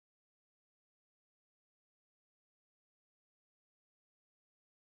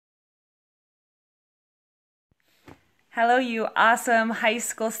Hello, you awesome high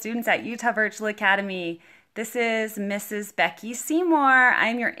school students at Utah Virtual Academy. This is Mrs. Becky Seymour.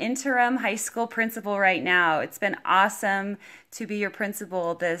 I'm your interim high school principal right now. It's been awesome to be your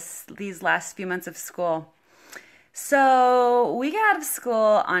principal these last few months of school. So we got out of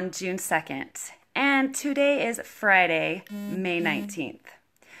school on June 2nd, and today is Friday, May 19th.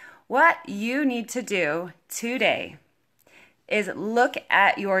 What you need to do today is look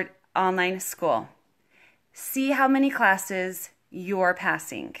at your online school. See how many classes you're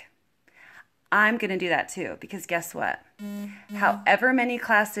passing. I'm going to do that too, because guess what? However many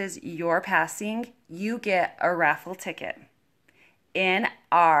classes you're passing, you get a raffle ticket in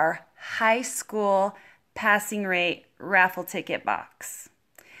our high school passing rate raffle ticket box.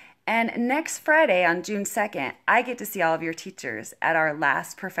 And next Friday on June 2nd, I get to see all of your teachers at our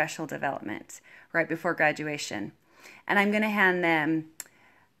last professional development right before graduation. And I'm going to hand them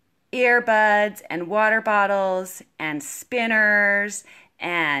earbuds and water bottles and spinners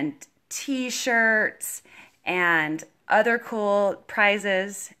and t-shirts and other cool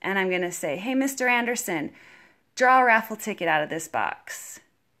prizes. And I'm going to say, hey, Mr. Anderson, draw a raffle ticket out of this box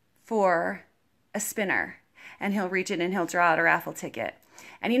for a spinner. And he'll reach in and he'll draw out a raffle ticket.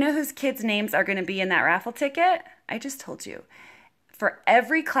 And you know whose kids' names are going to be in that raffle ticket? I just told you. For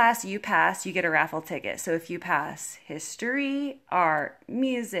every class you pass, you get a raffle ticket. So if you pass history, art,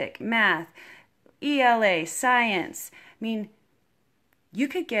 music, math, ELA, science, you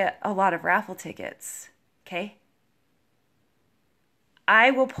could get a lot of raffle tickets, okay?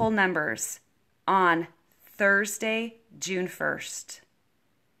 I will pull numbers on Thursday, June 1st,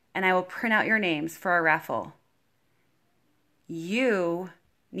 and I will print out your names for our raffle. You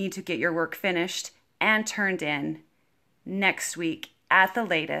need to get your work finished and turned in next week at the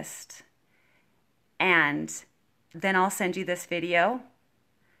latest, and then I'll send you this video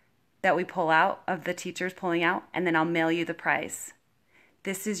that we pull out of the teachers pulling out, and then I'll mail you the prize.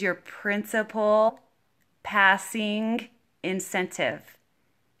 This is your principal passing incentive.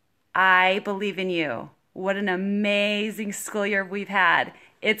 I believe in you. What an amazing school year we've had.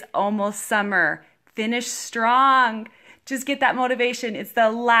 It's almost summer. Finish strong. Just get that motivation. It's the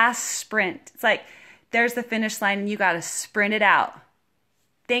last sprint. It's like there's the finish line and you got to sprint it out.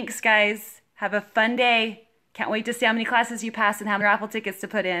 Thanks, guys. Have a fun day. Can't wait to see how many classes you pass and how many raffle tickets to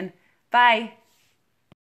put in. Bye.